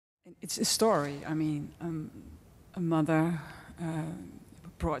It's a story. I mean, a mother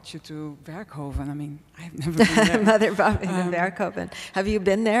brought you to Werkhoven. I mean, I've never been there. Mother brought me to Werkhoven. Have you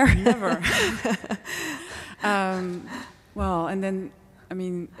been there? Never. Well, and then, I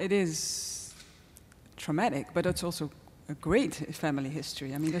mean, it is traumatic, but it's also a great family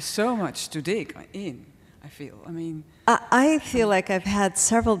history. I mean, there's so much to dig in, I feel. I mean... I feel like I've had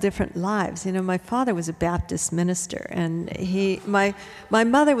several different lives. You know, my father was a Baptist minister, and my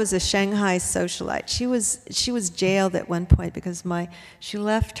mother was a Shanghai socialite. She was jailed at one point because she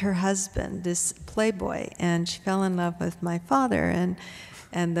left her husband, this playboy, and she fell in love with my father,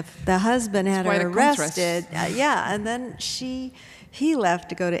 and the husband had her arrested. And then he left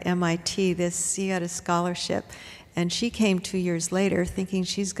to go to MIT. He had a scholarship, and she came 2 years later thinking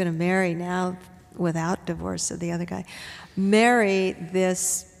she's going to marry now, without divorce of the other guy, marry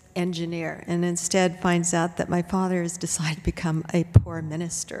this engineer, and instead finds out that my father has decided to become a poor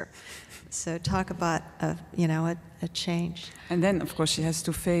minister. So talk about a change. And then, of course, she has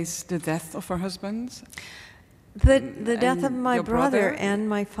to face the death of her husband. The death of my brother and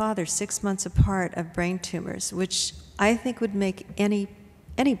my father, 6 months apart, of brain tumors, which I think would make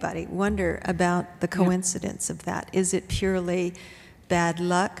anybody wonder about the coincidence of that. Is it purely bad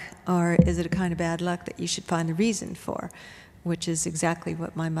luck, or is it a kind of bad luck that you should find the reason for, which is exactly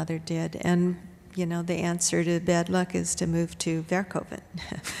what my mother did. And, you know, the answer to bad luck is to move to Werkhoven.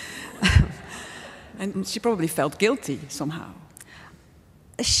 And she probably felt guilty somehow.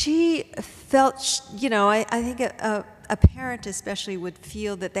 She felt, you know, I think a parent especially would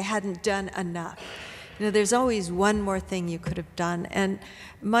feel that they hadn't done enough. You know, there's always one more thing you could have done. And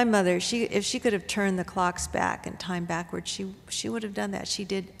my mother, if she could have turned the clocks back and time backwards, she would have done that. She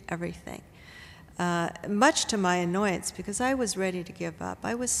did everything. Much to my annoyance, because I was ready to give up.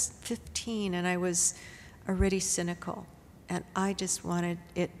 I was 15 and I was already cynical. And I just wanted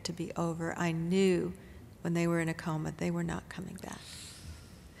it to be over. I knew when they were in a coma, they were not coming back.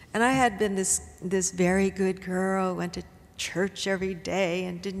 And I had been this very good girl, went to church every day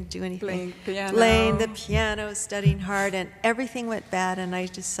and didn't do anything. Playing the piano, studying hard, and everything went bad, and I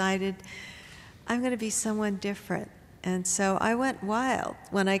decided I'm going to be someone different. And so I went wild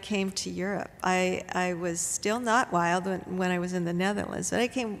when I came to Europe. I was still not wild when I was in the Netherlands, but I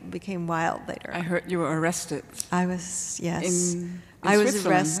became wild later. I heard you were arrested. I was, yes. I was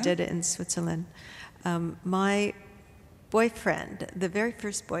arrested in Switzerland. My boyfriend, the very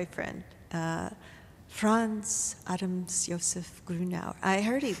first boyfriend, Franz Adams Joseph Grunauer. I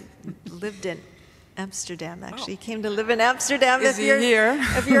heard he lived in Amsterdam, actually. He came to live in Amsterdam. Is he here?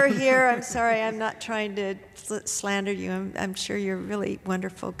 If you're here, I'm sorry, I'm not trying to slander you. I'm sure you're a really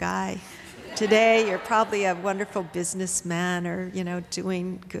wonderful guy. Today, you're probably a wonderful businessman or, you know,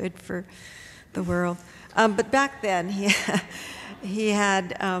 doing good for the world. But back then, he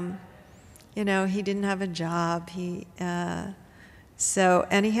had, you know, he didn't have a job. And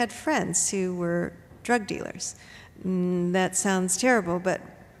he had friends who were drug dealers. That sounds terrible, but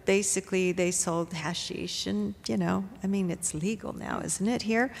basically they sold hashish, and, you know, I mean, it's legal now, isn't it,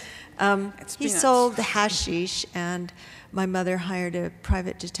 here? He sold hashish, and my mother hired a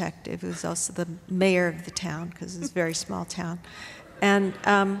private detective who was also the mayor of the town, because it's a very small town. And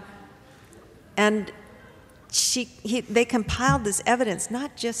they compiled this evidence,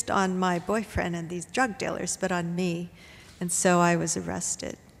 not just on my boyfriend and these drug dealers, but on me. And so I was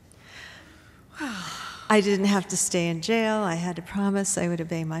arrested. I didn't have to stay in jail. I had to promise I would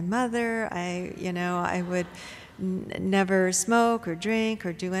obey my mother. I would never smoke or drink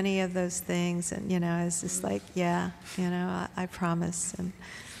or do any of those things. And, you know, I was just like, yeah, you know, I promise. And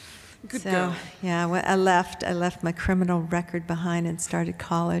good girl. Yeah, when I left my criminal record behind and started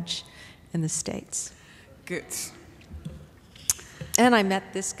college in the States. Good. And I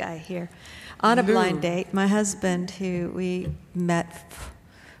met this guy here on a blind date. My husband, who we met,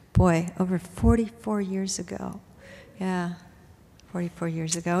 over 44 years ago. Yeah, 44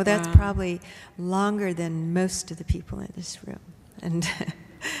 years ago. That's probably longer than most of the people in this room. And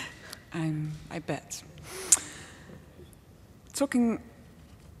I bet. Talking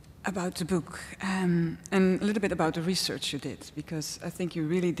about the book and a little bit about the research you did, because I think you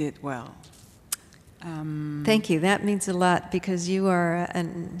really did well. Thank you. That means a lot, because you are a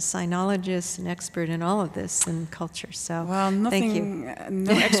sinologist, an expert in all of this in culture. So, thank you.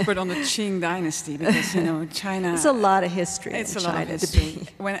 No expert on the Qing dynasty, because, you know, China. It's a lot of history. It's a lot of history.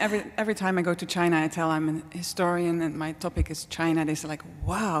 When every time I go to China, I tell I'm a historian and my topic is China. They say like,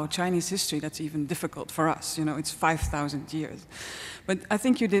 "Wow, Chinese history. That's even difficult for us. You know, it's 5,000 years." But I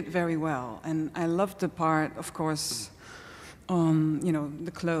think you did very well, and I loved the part, of course, on, you know,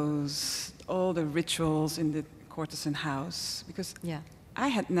 the clothes, all the rituals in the courtesan house, because I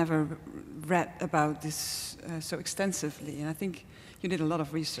had never read about this so extensively, and I think you did a lot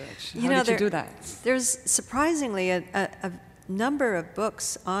of research. How did you do that? There's surprisingly a number of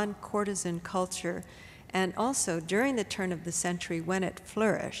books on courtesan culture, and also during the turn of the century when it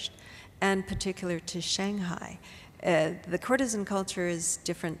flourished, and particular to Shanghai. The courtesan culture is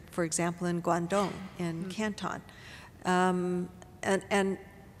different, for example, in Guangdong, in Canton. And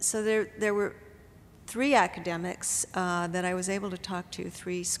so there were 3 academics that I was able to talk to,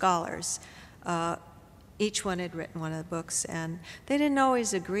 3 scholars. Each one had written one of the books, and they didn't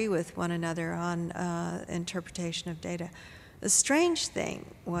always agree with one another on interpretation of data. The strange thing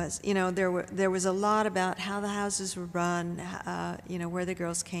was, there was a lot about how the houses were run, where the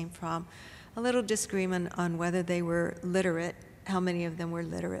girls came from, a little disagreement on whether they were literate, how many of them were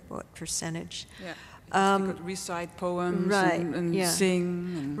literate, what percentage. Yeah. They could recite poems and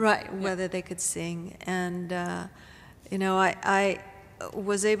sing. And, whether they could sing. And, I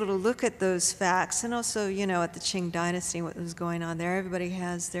was able to look at those facts, and also, at the Qing dynasty, what was going on there. Everybody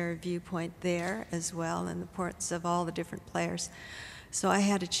has their viewpoint there as well, and the importance of all the different players. So I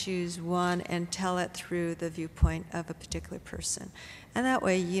had to choose one and tell it through the viewpoint of a particular person. And that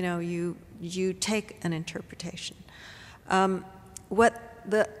way, you take an interpretation. What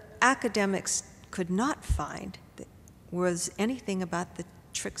the academics could not find was anything about the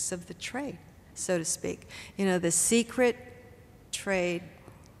tricks of the trade, so to speak. The secret trade,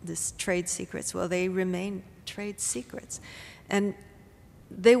 this trade secrets, well, they remain trade secrets. And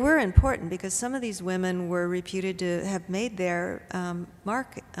they were important because some of these women were reputed to have made their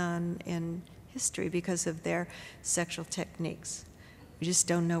mark in history because of their sexual techniques. We just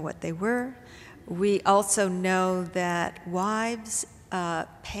don't know what they were. We also know that wives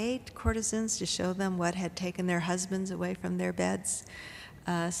paid courtesans to show them what had taken their husbands away from their beds.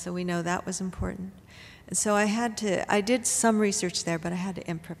 So we know that was important. And so I did some research there, but I had to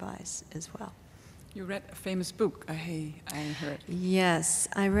improvise as well. You read a famous book, I heard. Yes,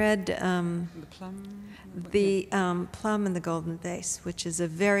 I read The Plum? The Plum and the Golden Vase, which is a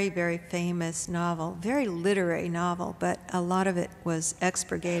very, very famous novel, very literary novel, but a lot of it was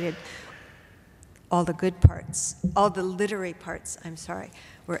expurgated. All the good parts, all the literary parts,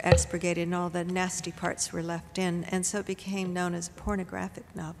 were expurgated, and all the nasty parts were left in, and so it became known as a pornographic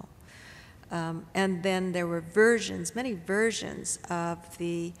novel. And then there were many versions of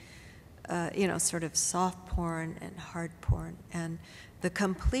the, sort of soft porn and hard porn, and the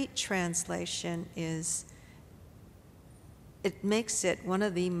complete translation it makes it one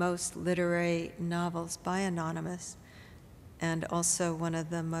of the most literary novels by Anonymous, and also one of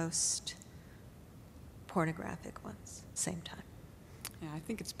the most pornographic ones, same time. Yeah, I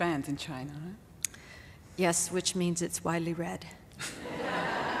think it's banned in China, huh? Yes, which means it's widely read.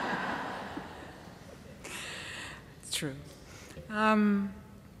 It's true.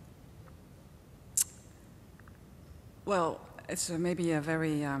 Well, it's maybe a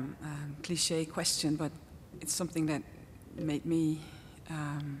very cliche question, but it's something that made me,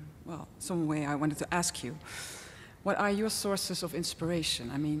 some way I wanted to ask you. What are your sources of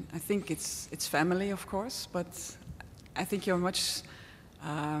inspiration? I mean, I think it's family, of course, but I think you're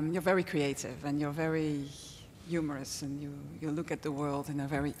very creative, and you're very humorous, and you look at the world in a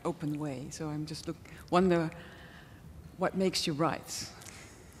very open way. So I'm just wonder what makes you write?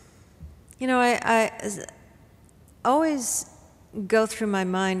 I always go through my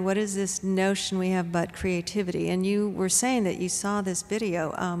mind, what is this notion we have about creativity? And you were saying that you saw this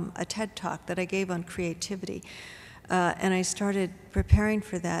video, a TED Talk that I gave on creativity. And I started preparing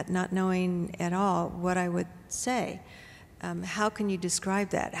for that, not knowing at all what I would say. How can you describe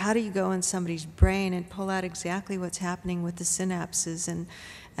that? How do you go in somebody's brain and pull out exactly what's happening with the synapses and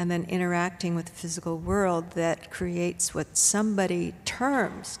then interacting with the physical world that creates what somebody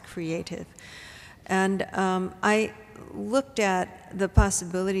terms creative? And I looked at the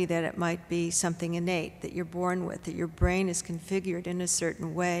possibility that it might be something innate that you're born with, that your brain is configured in a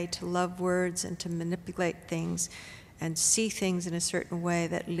certain way to love words and to manipulate things and see things in a certain way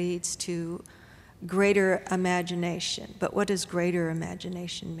that leads to greater imagination. But what does greater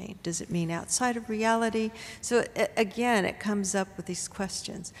imagination mean? Does it mean outside of reality? So again, it comes up with these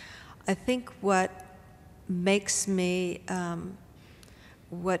questions. I think what makes me,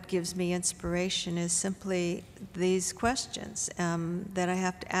 what gives me inspiration is simply these questions that I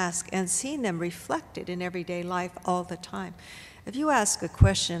have to ask, and seeing them reflected in everyday life all the time. If you ask a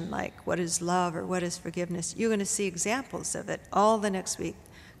question like, what is love or what is forgiveness, you're going to see examples of it all the next week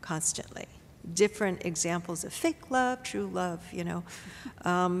constantly. Different examples of fake love, true love,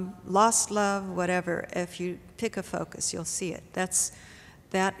 lost love, whatever. If you pick a focus, you'll see it. That's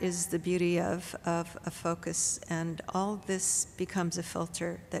that is the beauty of a focus, and all this becomes a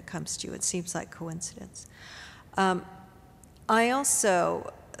filter that comes to you. It seems like coincidence. I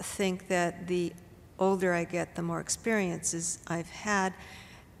also think that the older I get, the more experiences I've had,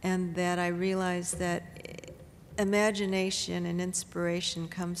 and that I realize that imagination and inspiration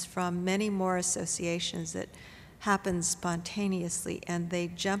comes from many more associations that happen spontaneously, and they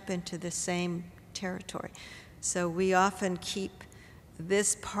jump into the same territory. So we often keep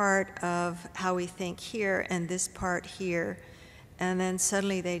this part of how we think here and this part here, and then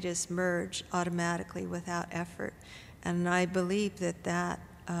suddenly they just merge automatically without effort. And I believe that that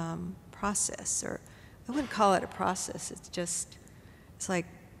process, or I wouldn't call it a process, it's like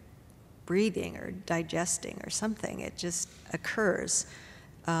breathing or digesting or something. It just occurs.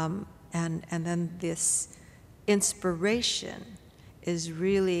 And then this inspiration is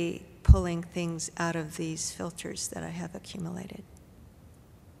really pulling things out of these filters that I have accumulated,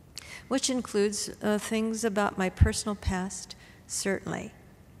 which includes things about my personal past, certainly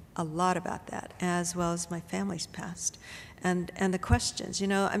a lot about that, as well as my family's past, and the questions. You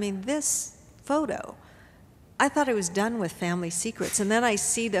know, I mean, this photo, I thought I was done with family secrets, and then I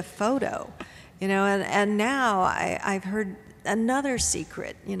see the photo, you know, and now I've heard another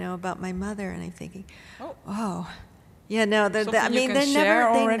secret, you know, about my mother, and I'm thinking, oh, yeah, no, I mean,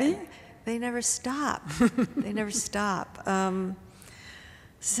 they never stop. They never stop.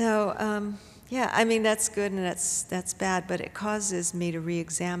 Yeah, I mean, that's good and that's bad, but it causes me to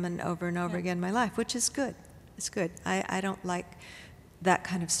re-examine over and over again my life, which is good. It's good. I don't like that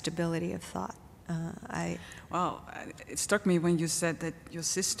kind of stability of thought. Well, it struck me when you said that your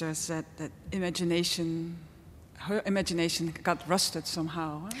sister said that her imagination got rusted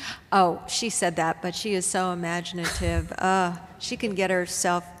somehow. Huh? Oh, she said that, but she is so imaginative. She can get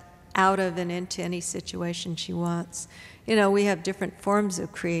herself out of and into any situation she wants. You know, we have different forms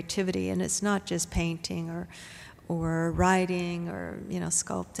of creativity, and it's not just painting or writing or, you know,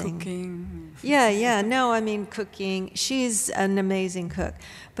 sculpting. Cooking. Yeah, no, I mean cooking. She's an amazing cook,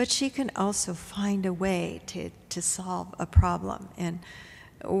 but she can also find a way to solve a problem. And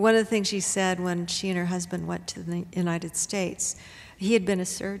one of the things she said when she and her husband went to the United States, he had been a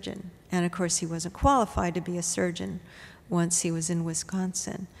surgeon, and of course he wasn't qualified to be a surgeon once he was in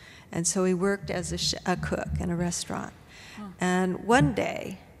Wisconsin. And so he worked as a cook in a restaurant. And one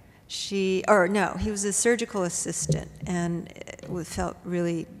day, he was a surgical assistant, and it was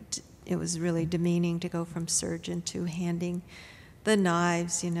really demeaning to go from surgeon to handing the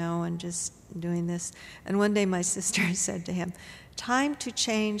knives, you know, and just doing this. And one day my sister said to him, "Time to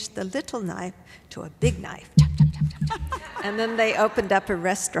change the little knife to a big knife." Tap, tap, tap, tap, tap. And then they opened up a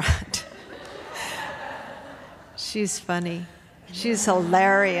restaurant. She's funny. She's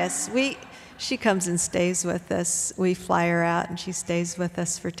hilarious. She comes and stays with us. We fly her out, and she stays with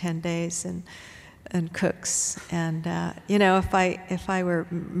us for 10 days and cooks. And you know, if I were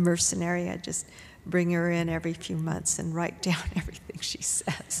mercenary, I'd just bring her in every few months and write down everything she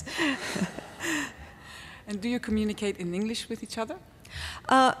says. And do you communicate in English with each other?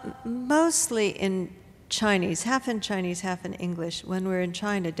 Mostly in Chinese, half in Chinese, half in English. When we're in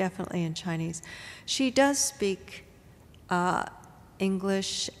China, definitely in Chinese. She does speak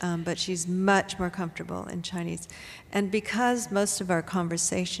English, but she's much more comfortable in Chinese. And because most of our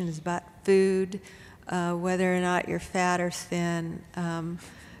conversation is about food, whether or not you're fat or thin,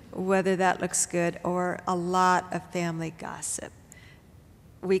 whether that looks good, or a lot of family gossip,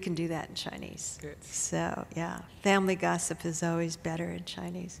 we can do that in Chinese. Good. So, yeah, family gossip is always better in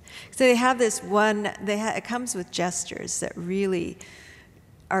Chinese. So they have this one, it comes with gestures that really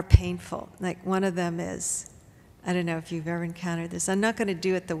are painful. Like one of them is, I don't know if you've ever encountered this. I'm not going to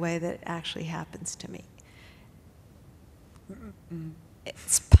do it the way that it actually happens to me.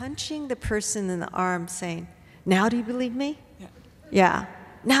 It's punching the person in the arm saying, "Now do you believe me?" Yeah.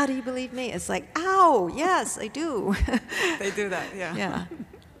 "Now do you believe me?" It's like, ow, yes, I do. They do that, yeah. Yeah.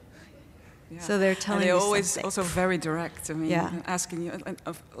 So they're telling you something. And they're something. always also very direct. I mean, Yeah. asking you,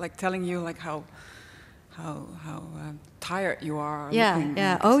 like telling you like how tired you are. Yeah, looking.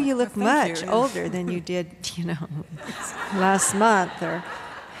 yeah. Like, Oh, you look thank much you. older than you did, you know, last month, or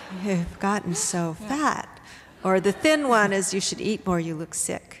you've gotten so fat. Or the thin one is, "You should eat more, you look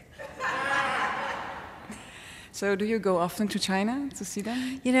sick." So do you go often to China to see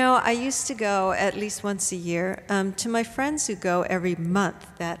them? You know, I used to go at least once a year. To my friends who go every month,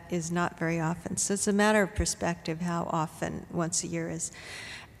 that is not very often. So it's a matter of perspective how often once a year is.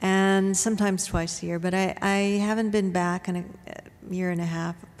 And sometimes twice a year. But I haven't been back in a year and a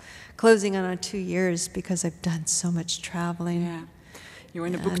half, closing on 2 years, because I've done so much traveling. Yeah. You're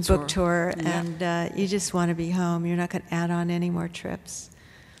in a book and tour. Book tour, Yeah. and you just want to be home. You're not going to add on any more trips.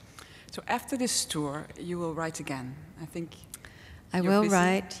 So after this tour, you will write again. I think I will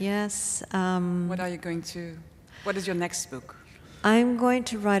write, yes. What is your next book? I'm going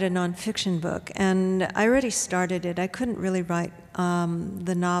to write a nonfiction book, and I already started it. I couldn't really write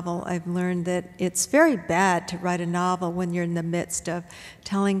the novel. I've learned that it's very bad to write a novel when you're in the midst of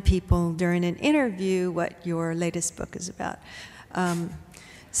telling people during an interview what your latest book is about.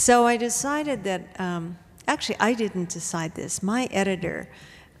 So I decided that, actually I didn't decide this. My editor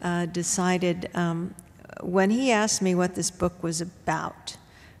decided when he asked me what this book was about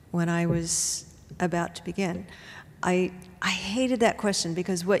when I was about to begin. I hated that question,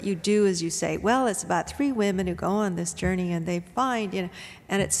 because what you do is you say, well, it's about 3 women who go on this journey and they find, and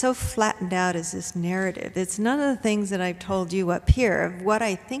it's so flattened out as this narrative. It's none of the things that I've told you up here of what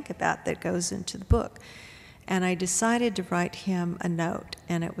I think about that goes into the book. And I decided to write him a note,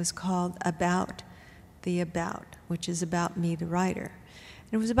 and it was called About the About, which is about me, the writer.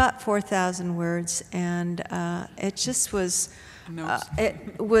 And it was about 4,000 words, and it just was...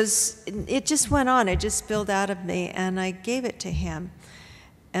 it just went on, it just spilled out of me, and I gave it to him,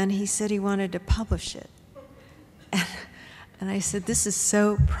 and he said he wanted to publish it. And I said, this is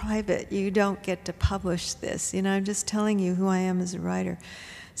so private, you don't get to publish this, I'm just telling you who I am as a writer.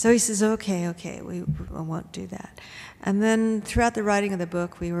 So he says, okay, we won't do that. And then throughout the writing of the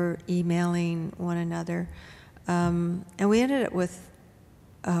book, we were emailing one another, and we ended up with,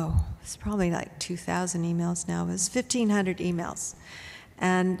 it's probably like 2,000 emails now. It was 1,500 emails,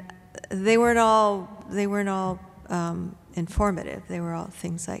 and they weren't all informative. They were all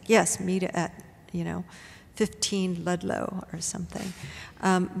things like, yes, meet at 15 Ludlow or something.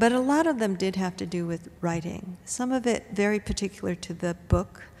 But a lot of them did have to do with writing. Some of it very particular to the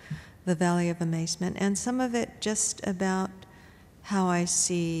book, The Valley of Amazement, and some of it just about how I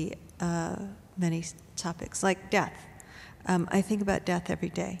see many topics, like death. I think about death every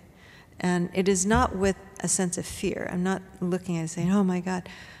day. And it is not with a sense of fear. I'm not looking at it saying, oh my God,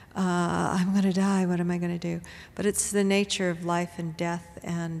 I'm going to die, what am I going to do? But it's the nature of life and death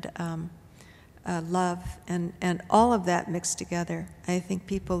and love and all of that mixed together. I think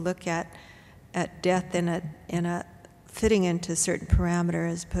people look at death in a fitting into a certain parameter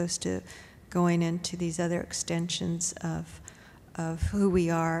as opposed to going into these other extensions of who we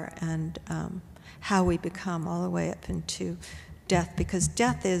are and how we become all the way up into death, because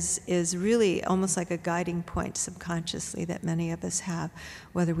death is really almost like a guiding point subconsciously that many of us have,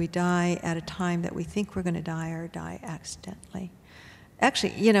 whether we die at a time that we think we're going to die or die accidentally.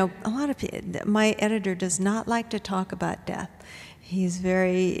 Actually, a lot of people, my editor does not like to talk about death. He's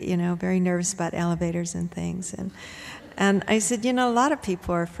very nervous about elevators and things. And I said, a lot of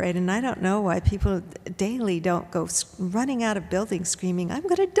people are afraid, and I don't know why people daily don't go running out of buildings screaming, I'm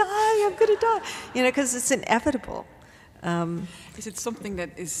going to die, because it's inevitable. Is it something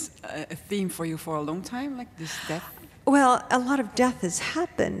that is a theme for you for a long time, like this death? Well, a lot of death has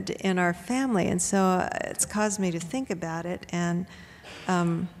happened in our family, and so it's caused me to think about it and,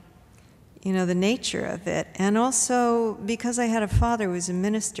 the nature of it. And also, because I had a father who was a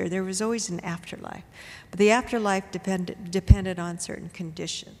minister, there was always an afterlife. But the afterlife depended on certain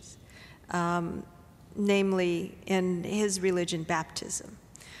conditions, namely in his religion, baptism.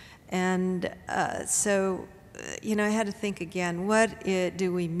 And so... I had to think again, what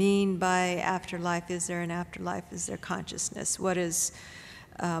do we mean by afterlife? Is there an afterlife? Is there consciousness? What is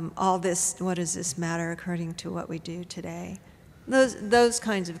all this, what does this matter according to what we do today? Those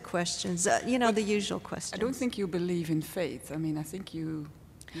kinds of questions, the usual questions. I don't think you believe in fate. I mean, I think you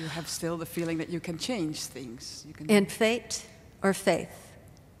have still the feeling that you can change things. In fate or faith?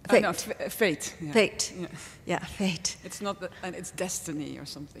 Fate. No, fate. Yeah. Fate. Yeah, fate. It's not it's destiny or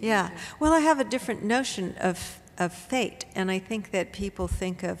something. Yeah. Well, I have a different notion of fate, and I think that people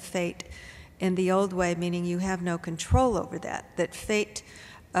think of fate in the old way, meaning you have no control over that fate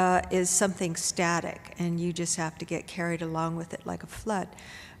is something static, and you just have to get carried along with it like a flood.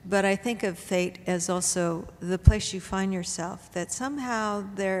 But I think of fate as also the place you find yourself, that somehow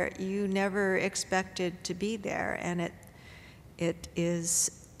you never expected to be there, and it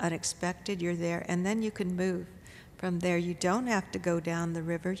is unexpected, you're there, and then you can move from there. You don't have to go down the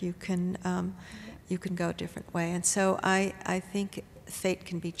river, you can go a different way. And so I think fate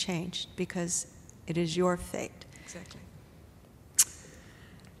can be changed because it is your fate. Exactly.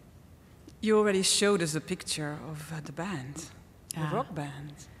 You already showed us a picture of the band, the rock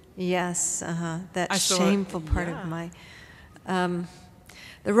band. Yes, that shameful part of my...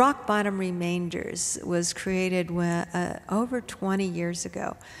 The Rock Bottom Remainders was created over 20 years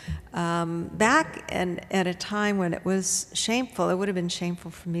ago, back at a time when it was shameful. It would have been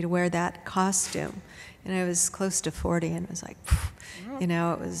shameful for me to wear that costume. And I was close to 40, and it was like, you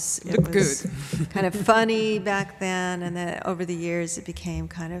know, it was good. kind of funny back then, and then over the years it became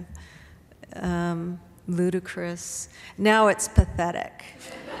kind of ludicrous. Now it's pathetic.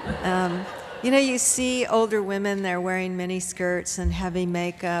 You know, you see older women, they're wearing mini skirts and heavy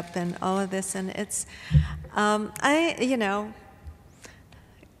makeup and all of this, and it's, you know,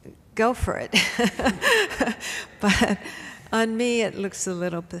 go for it. But on me, it looks a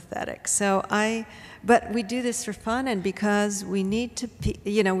little pathetic. But we do this for fun, and because we need to,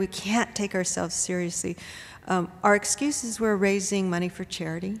 you know, we can't take ourselves seriously. Our excuse is we're raising money for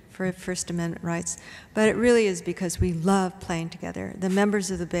charity, for First Amendment rights, but it really is because we love playing together. The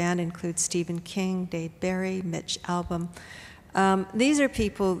members of the band include Stephen King, Dave Barry, Mitch Albom. These are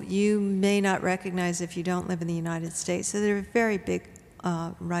people you may not recognize if you don't live in the United States. So they're very big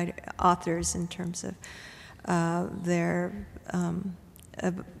authors in terms of their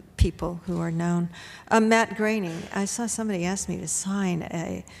people who are known. Matt Groening, I saw somebody ask me to sign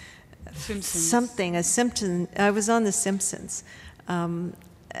a Simpson. I was on The Simpsons, and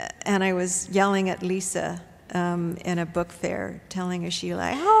I was yelling at Lisa in a book fair, telling her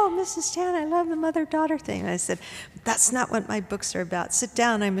oh, Mrs. Chan, I love the mother-daughter thing. And I said, that's not what my books are about. Sit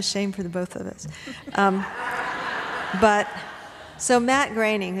down, I'm ashamed for the both of us. So Matt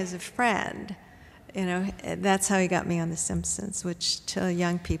Groening is a friend. You know, that's how he got me on The Simpsons, which to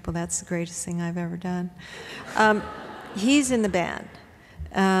young people, that's the greatest thing I've ever done. He's in the band.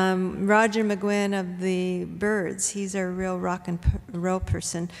 Roger McGuinn of the Byrds, he's a real rock and roll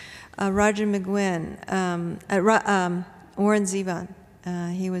person. Roger McGuinn, Warren Zevon,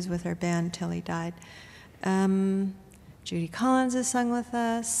 he was with our band till he died. Judy Collins has sung with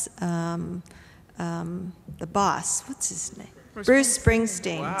us. The boss, what's his name? Bruce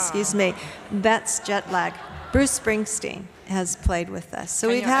Springsteen. Wow. Excuse me, that's jet lag. Bruce Springsteen has played with us. So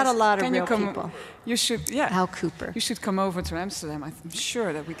we've had a lot of real people. You should, yeah. Al Cooper. You should come over to Amsterdam. I'm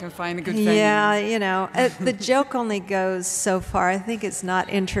sure that we can find a good venue. Yeah, you know, the joke only goes so far. I think it's not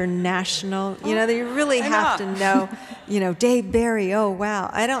international. You know, you really have to know, you know, Dave Barry, oh, wow.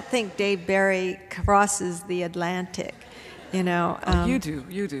 I don't think Dave Barry crosses the Atlantic, you know. You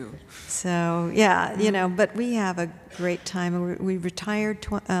do. So, yeah, you know, but we have a great time. We retired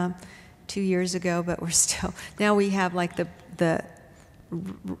 2 years ago, but we're still, now we have like the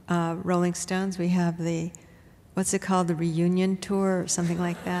Rolling Stones, we have what's it called, the reunion tour or something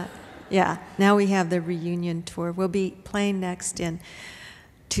like that? Yeah, now we have the reunion tour. We'll be playing next in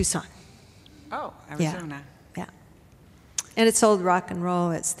Tucson. Oh, Arizona. Yeah. And it's old rock and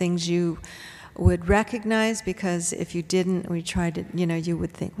roll. It's things you would recognize, because if you didn't, we tried to, you know, you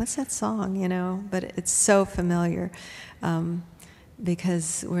would think, what's that song, you know? But it's so familiar,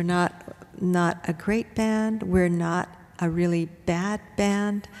 because we're not a great band, we're not a really bad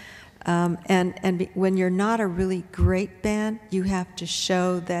band, when you're not a really great band, you have to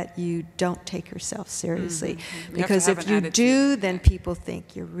show that you don't take yourself seriously, because if you do, then people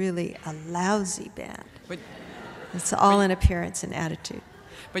think you're really a lousy band. It's all in appearance and attitude.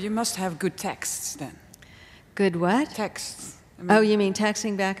 But you must have good texts then. Good what? Texts. I mean, oh, you mean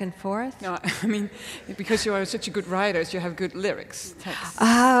texting back and forth? No, I mean, because you are such a good writer, you have good lyrics, texts.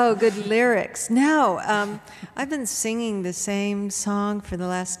 Oh, good lyrics. No, I've been singing the same song for the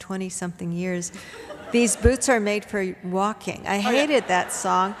last 20-something years. These boots are made for walking. I hated that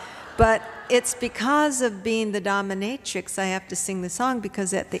song, but it's because of being the dominatrix I have to sing the song,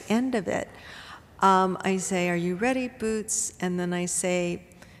 because at the end of it, I say, are you ready, boots? And then I say,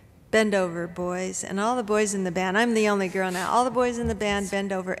 bend over, boys. And all the boys in the band, I'm the only girl now, all the boys in the band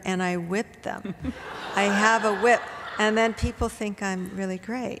bend over, and I whip them. I have a whip. And then people think I'm really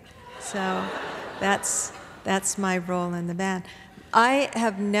great. So that's my role in the band. I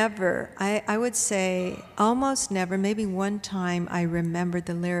have never, I would say almost never, maybe one time I remembered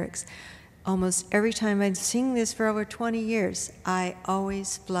the lyrics. Almost every time I sing this for over 20 years, I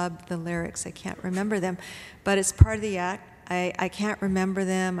always flub the lyrics. I can't remember them, but it's part of the act. I can't remember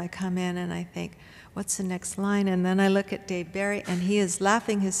them. I come in and I think, what's the next line? And then I look at Dave Barry, and he is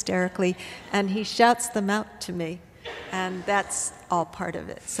laughing hysterically, and he shouts them out to me. And that's all part of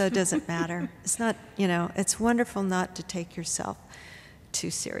it, so it doesn't matter. It's not, you know, it's wonderful not to take yourself too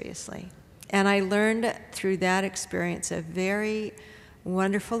seriously. And I learned through that experience a very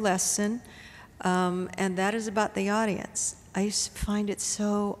wonderful lesson. And that is about the audience. I used to find it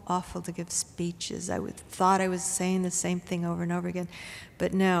so awful to give speeches. Thought I was saying the same thing over and over again.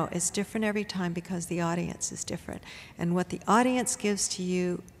 But no, it's different every time because the audience is different. And what the audience gives to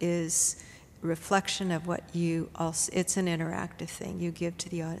you is reflection of what you also, it's an interactive thing. You give to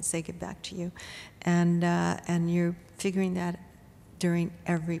the audience, they give back to you. And you're figuring that during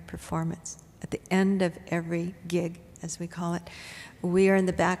every performance. At the end of every gig, as we call it, we are in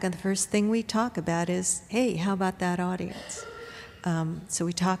the back, and the first thing we talk about is, hey, how about that audience? So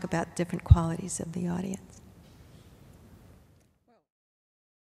we talk about different qualities of the audience.